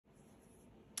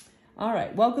All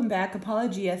right, welcome back.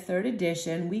 Apologia, 3rd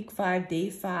edition, week 5, day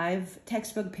 5,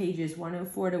 textbook pages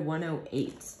 104 to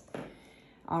 108.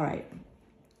 All right.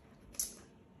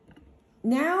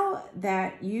 Now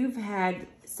that you've had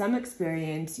some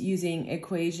experience using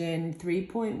equation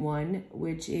 3.1,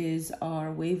 which is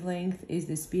our wavelength is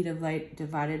the speed of light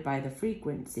divided by the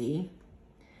frequency,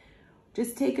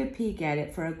 just take a peek at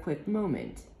it for a quick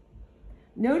moment.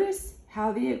 Notice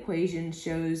how the equation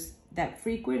shows that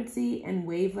frequency and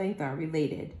wavelength are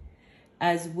related.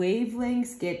 As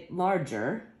wavelengths get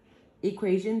larger,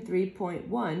 equation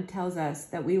 3.1 tells us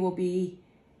that we will be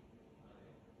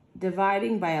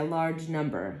dividing by a large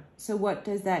number. So what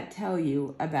does that tell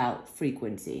you about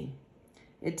frequency?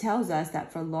 It tells us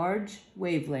that for large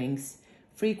wavelengths,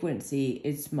 frequency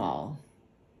is small.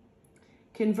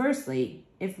 Conversely,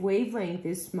 if wavelength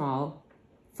is small,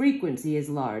 frequency is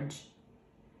large.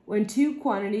 When two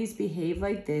quantities behave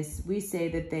like this, we say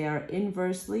that they are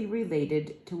inversely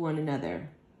related to one another.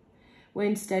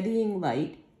 When studying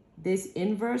light, this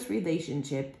inverse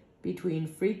relationship between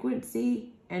frequency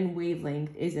and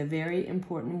wavelength is a very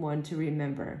important one to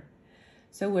remember.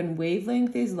 So when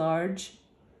wavelength is large,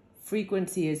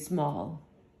 frequency is small.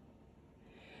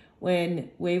 When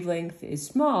wavelength is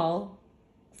small,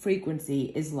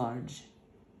 frequency is large.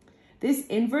 This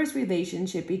inverse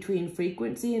relationship between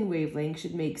frequency and wavelength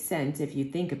should make sense if you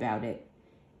think about it.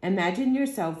 Imagine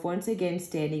yourself once again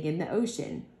standing in the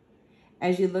ocean.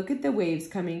 As you look at the waves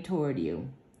coming toward you,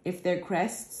 if their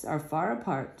crests are far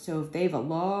apart, so if they have a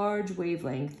large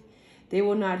wavelength, they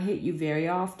will not hit you very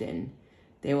often.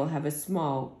 They will have a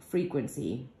small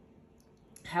frequency.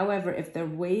 However, if the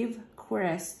wave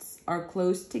crests are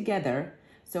close together,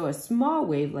 so a small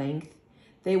wavelength,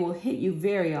 they will hit you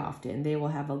very often. They will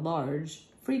have a large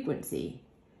frequency.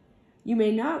 You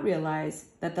may not realize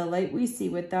that the light we see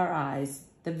with our eyes,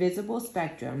 the visible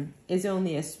spectrum, is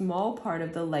only a small part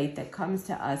of the light that comes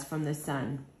to us from the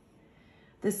sun.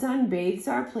 The sun bathes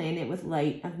our planet with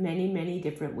light of many, many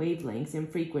different wavelengths and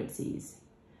frequencies.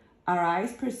 Our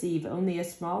eyes perceive only a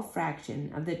small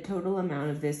fraction of the total amount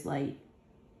of this light.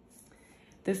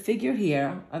 The figure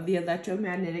here of the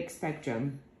electromagnetic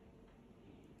spectrum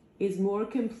is more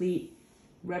complete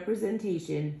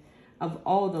representation of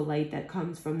all the light that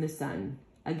comes from the sun.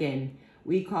 Again,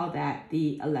 we call that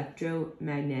the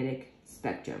electromagnetic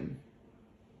spectrum.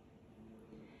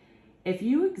 If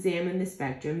you examine the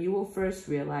spectrum, you will first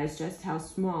realize just how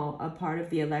small a part of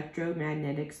the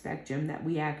electromagnetic spectrum that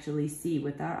we actually see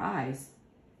with our eyes.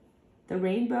 The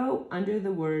rainbow under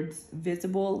the words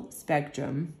visible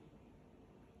spectrum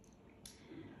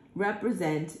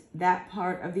represent that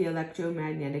part of the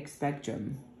electromagnetic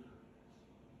spectrum.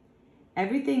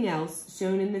 Everything else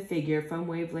shown in the figure from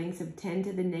wavelengths of 10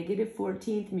 to the negative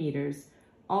 14th meters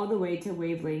all the way to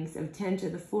wavelengths of 10 to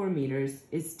the 4 meters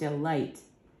is still light.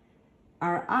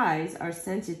 Our eyes are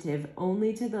sensitive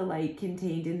only to the light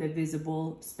contained in the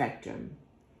visible spectrum,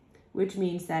 which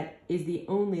means that is the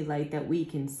only light that we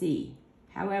can see.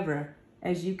 However,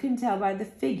 as you can tell by the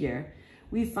figure,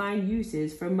 we find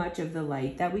uses for much of the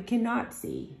light that we cannot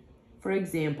see. For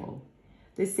example,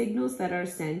 the signals that are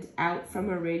sent out from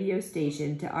a radio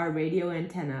station to our radio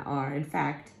antenna are, in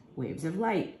fact, waves of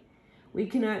light. We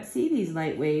cannot see these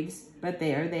light waves, but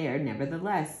they are there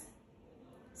nevertheless.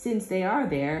 Since they are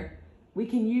there, we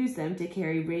can use them to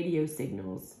carry radio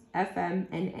signals, FM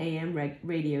and AM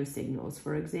radio signals,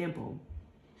 for example.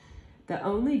 The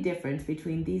only difference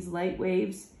between these light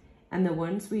waves and the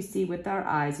ones we see with our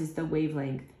eyes is the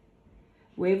wavelength.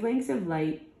 Wavelengths of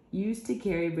light used to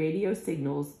carry radio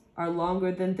signals are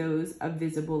longer than those of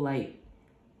visible light.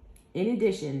 In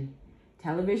addition,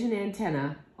 television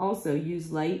antennae also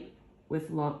use light with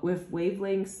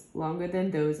wavelengths longer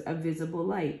than those of visible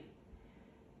light.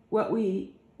 What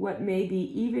may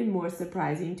be even more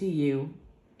surprising to you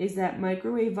is that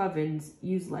microwave ovens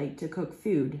use light to cook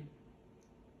food.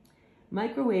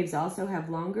 Microwaves also have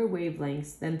longer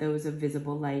wavelengths than those of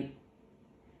visible light.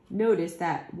 Notice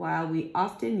that while we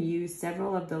often use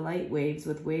several of the light waves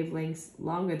with wavelengths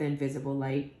longer than visible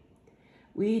light,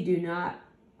 we do not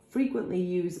frequently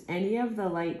use any of the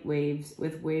light waves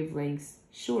with wavelengths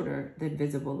shorter than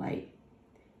visible light.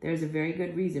 There's a very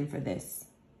good reason for this.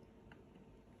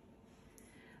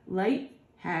 Light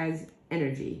has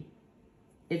energy.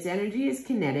 Its energy is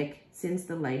kinetic since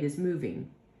the light is moving.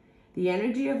 The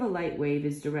energy of a light wave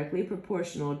is directly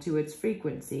proportional to its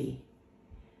frequency.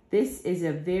 This is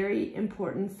a very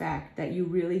important fact that you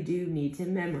really do need to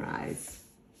memorize.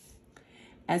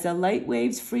 As a light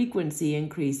wave's frequency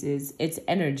increases, its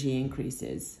energy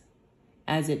increases.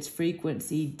 As its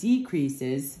frequency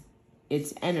decreases,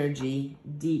 its energy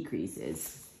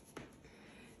decreases.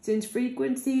 Since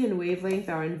frequency and wavelength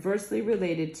are inversely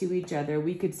related to each other,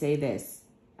 we could say this.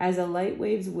 As a light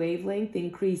wave's wavelength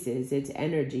increases, its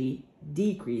energy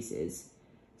decreases.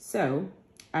 So,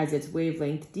 as its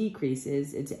wavelength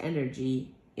decreases, its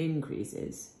energy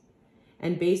increases.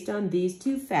 And based on these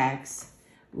two facts,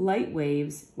 light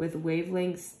waves with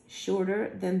wavelengths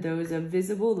shorter than those of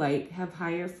visible light have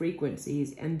higher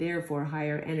frequencies and therefore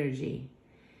higher energy.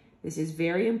 This is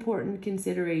very important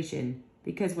consideration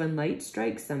because when light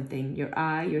strikes something, your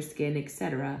eye, your skin,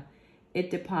 etc., it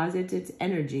deposits its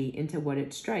energy into what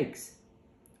it strikes.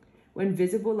 When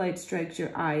visible light strikes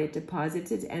your eye, it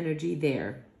deposits its energy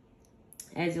there.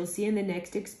 As you'll see in the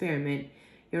next experiment,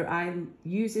 your eye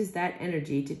uses that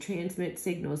energy to transmit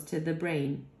signals to the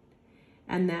brain,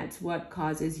 and that's what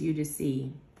causes you to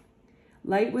see.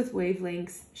 Light with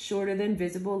wavelengths shorter than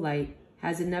visible light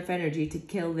has enough energy to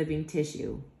kill living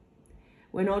tissue.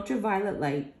 When ultraviolet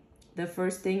light, the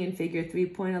first thing in figure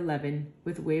 3.11,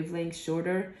 with wavelengths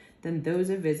shorter than those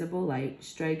of visible light,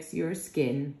 strikes your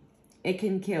skin, it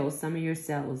can kill some of your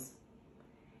cells.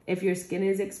 If your skin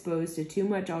is exposed to too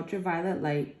much ultraviolet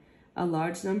light, a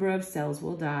large number of cells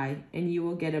will die and you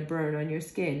will get a burn on your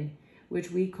skin,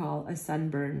 which we call a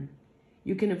sunburn.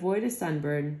 You can avoid a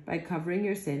sunburn by covering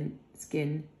your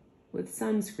skin with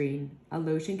sunscreen, a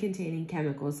lotion containing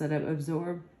chemicals that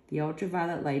absorb the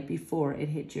ultraviolet light before it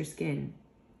hits your skin.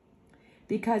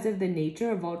 Because of the nature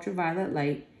of ultraviolet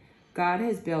light, God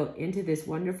has built into this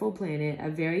wonderful planet a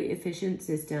very efficient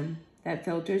system that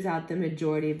filters out the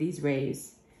majority of these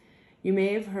rays. You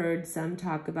may have heard some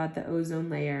talk about the ozone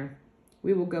layer.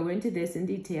 We will go into this in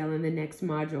detail in the next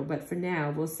module, but for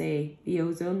now we'll say the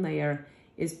ozone layer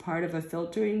is part of a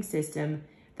filtering system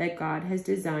that God has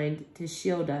designed to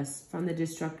shield us from the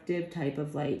destructive type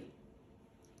of light.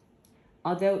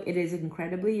 Although it is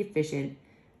incredibly efficient,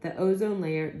 the ozone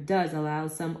layer does allow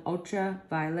some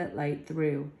ultraviolet light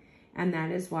through, and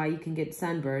that is why you can get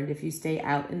sunburned if you stay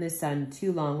out in the sun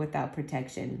too long without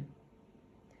protection.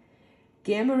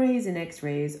 Gamma rays and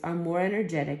X-rays are more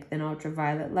energetic than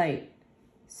ultraviolet light,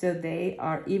 so they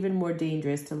are even more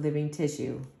dangerous to living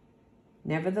tissue.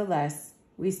 Nevertheless,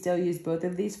 we still use both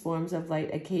of these forms of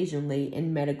light occasionally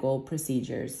in medical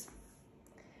procedures.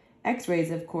 X-rays,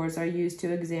 of course, are used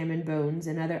to examine bones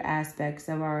and other aspects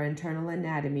of our internal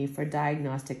anatomy for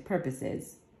diagnostic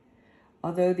purposes.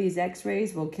 Although these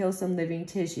X-rays will kill some living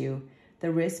tissue,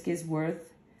 the risk is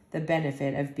worth the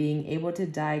benefit of being able to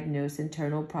diagnose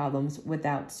internal problems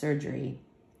without surgery.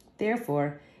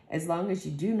 Therefore, as long as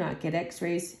you do not get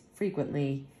X-rays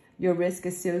frequently, your risk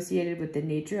associated with the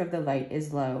nature of the light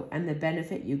is low, and the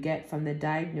benefit you get from the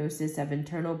diagnosis of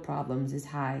internal problems is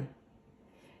high.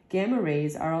 Gamma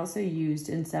rays are also used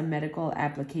in some medical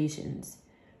applications.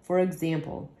 For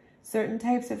example, certain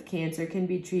types of cancer can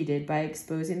be treated by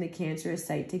exposing the cancerous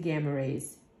site to gamma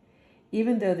rays.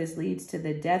 Even though this leads to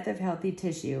the death of healthy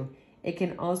tissue, it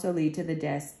can also lead to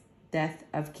the death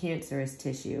of cancerous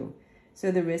tissue.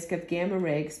 So the risk of gamma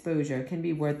ray exposure can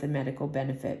be worth the medical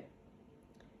benefit.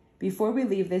 Before we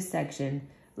leave this section,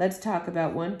 let's talk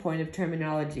about one point of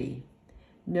terminology.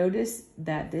 Notice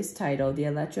that this title, the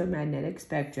electromagnetic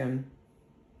spectrum,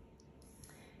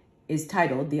 is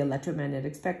titled the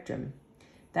electromagnetic spectrum.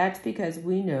 That's because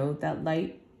we know that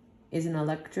light is an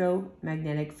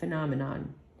electromagnetic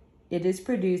phenomenon. It is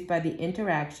produced by the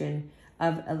interaction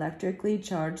of electrically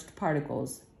charged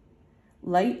particles.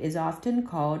 Light is often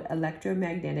called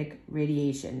electromagnetic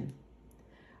radiation.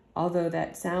 Although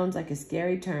that sounds like a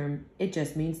scary term, it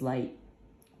just means light.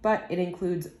 But it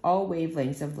includes all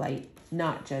wavelengths of light,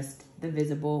 not just the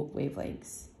visible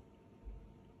wavelengths.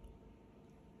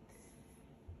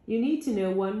 You need to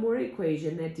know one more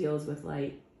equation that deals with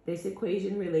light. This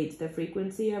equation relates the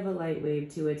frequency of a light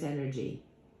wave to its energy.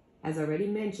 As already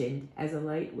mentioned, as a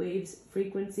light wave's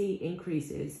frequency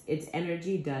increases, its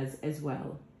energy does as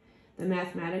well. The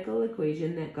mathematical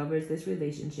equation that governs this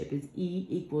relationship is E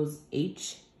equals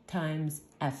H times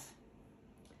F.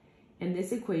 In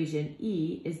this equation,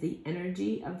 E is the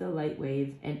energy of the light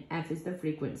wave and F is the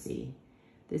frequency.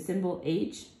 The symbol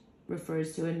H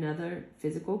refers to another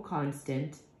physical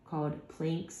constant called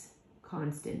Planck's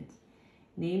constant,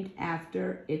 named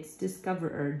after its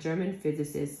discoverer, German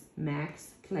physicist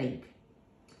Max Planck.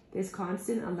 This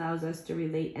constant allows us to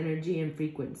relate energy and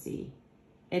frequency.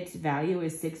 Its value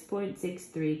is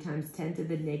 6.63 times 10 to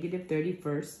the negative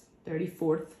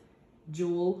 34th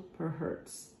joule per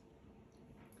hertz.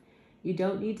 You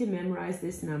don't need to memorize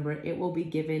this number. It will be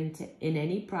given in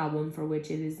any problem for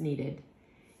which it is needed.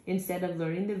 Instead of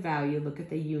learning the value, look at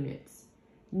the units.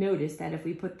 Notice that if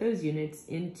we put those units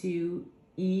into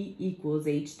E equals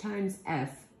H times F,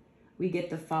 we get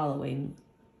the following.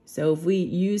 So if we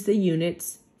use the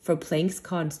units for Planck's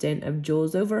constant of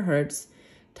joules over hertz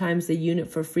times the unit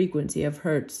for frequency of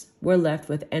hertz, we're left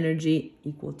with energy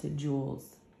equal to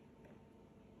joules.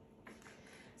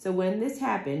 So when this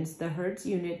happens, the hertz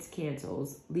units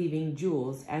cancels, leaving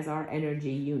joules as our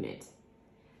energy unit.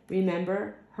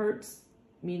 Remember, hertz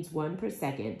means 1 per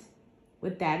second.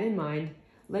 With that in mind,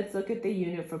 let's look at the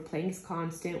unit for Planck's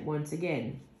constant once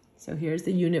again. So here's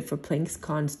the unit for Planck's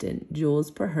constant,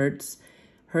 joules per hertz.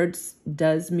 Hertz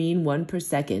does mean 1 per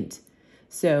second.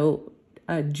 So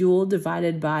a joule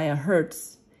divided by a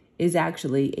hertz is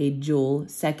actually a joule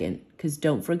second, because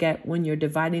don't forget, when you're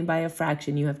dividing by a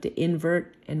fraction, you have to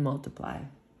invert and multiply.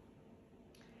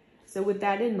 So with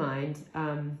that in mind,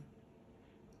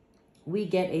 we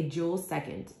get a joule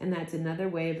second, and that's another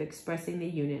way of expressing the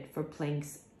unit for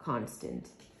Planck's constant.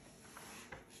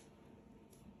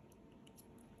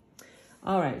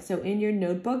 All right, so in your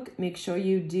notebook, make sure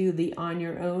you do the on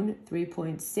your own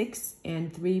 3.6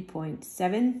 and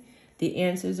 3.7. The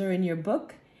answers are in your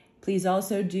book. Please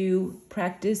also do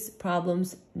practice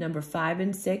problems number 5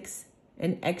 and 6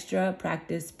 and extra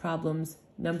practice problems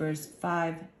numbers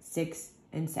 5, 6,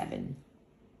 and 7.